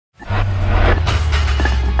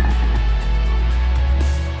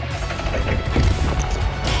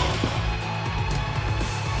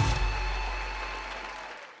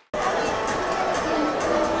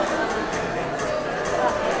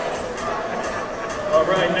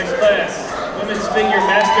Alright, next class. Women's Figure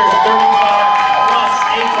Masters 35 plus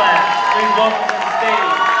A class. Please welcome to the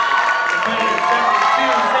stage. We're playing at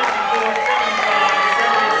 72, 74, 75,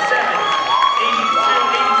 77, 82,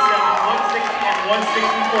 87, 160, and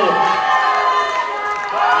 164.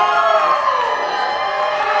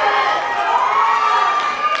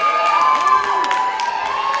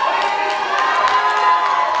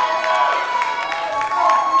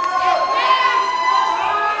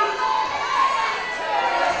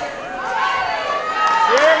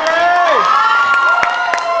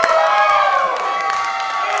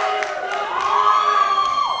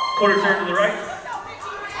 Quarter turn to the right.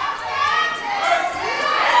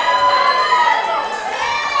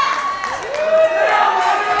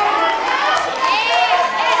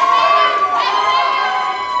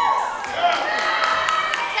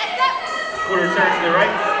 Quarter turn to the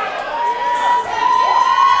right.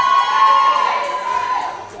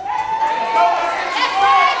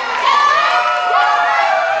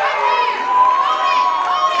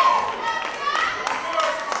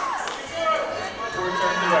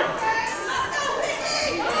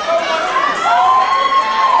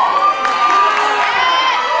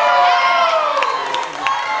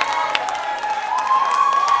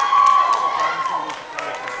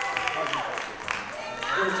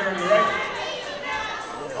 Turn to the right.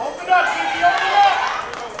 Open up, Vicky, open up!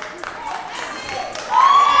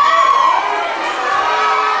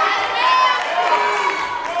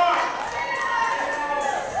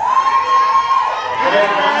 We're at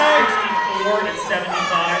 164 and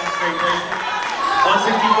 75, straight placement.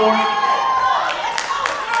 164.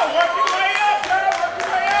 Work your way up, girl, work your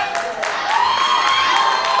way up!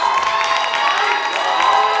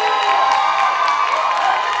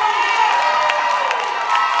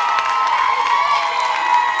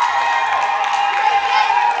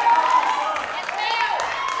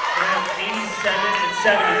 And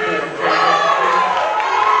 74.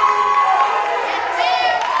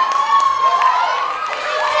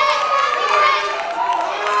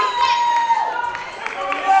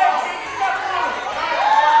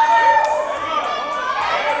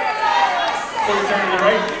 Full turn to the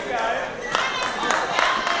right.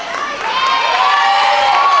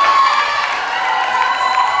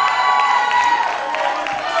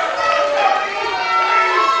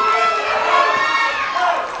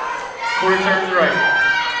 Quarter turn to the right.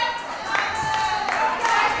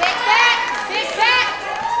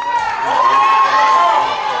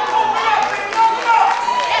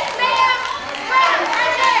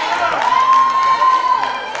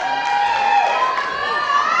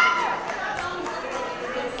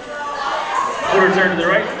 Quarter turn to the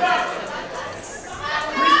right.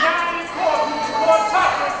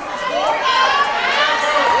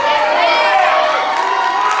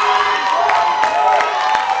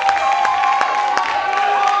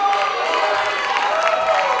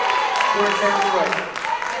 Quarter turn to the right.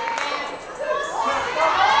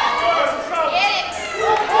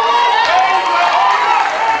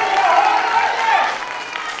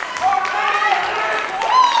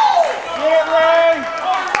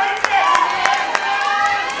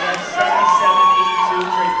 That's 77, 82,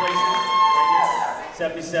 trade places. Right here.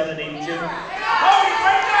 77, 82. You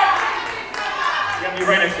gotta be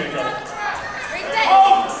right next to each other.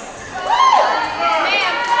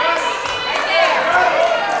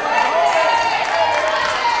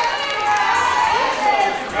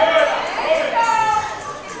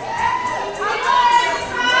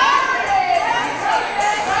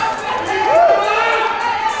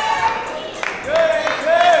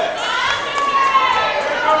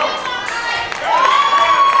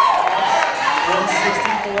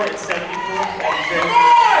 At 74,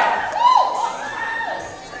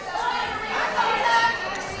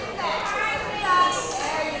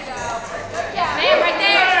 man, right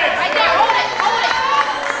there, hold it.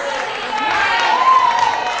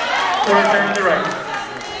 Quarter turn to the right.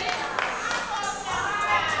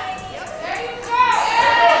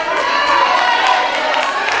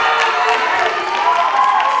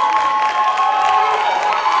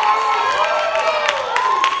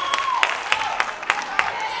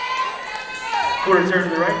 Quarter turn to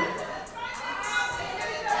the right.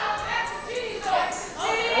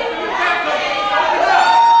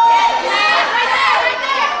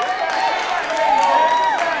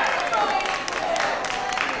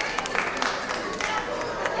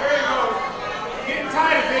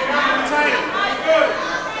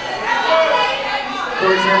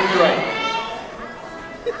 Quarter turn to the right.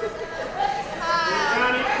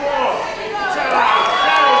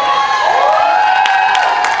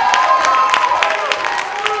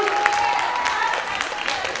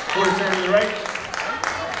 Quarter turn to the right.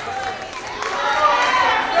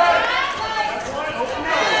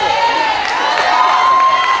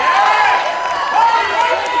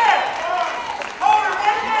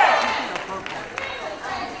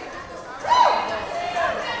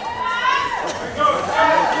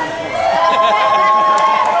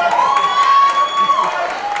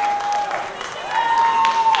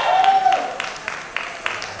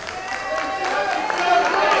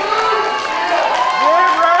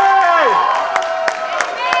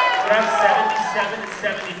 77 and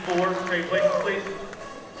 74. Trade places, please.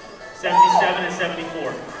 77 and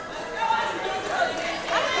 74.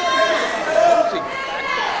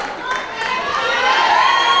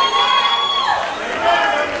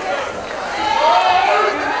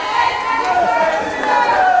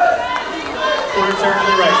 Quarter turn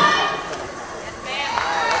to the right.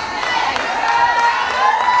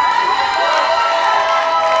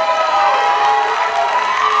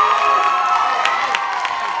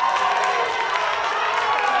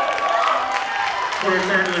 Quarter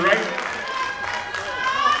turn to the right.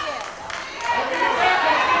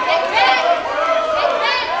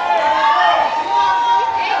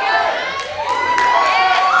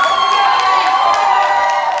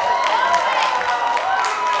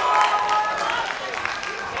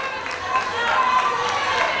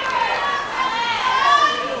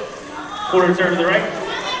 Quarter turn to the right.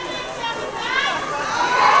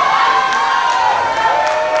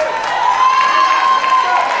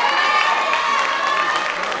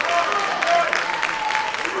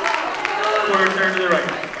 Quarter turn to the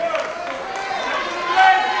right.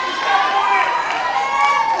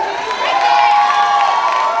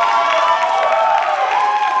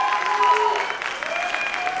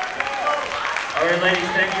 All right, ladies,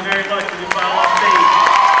 thank you very much for the follow-up.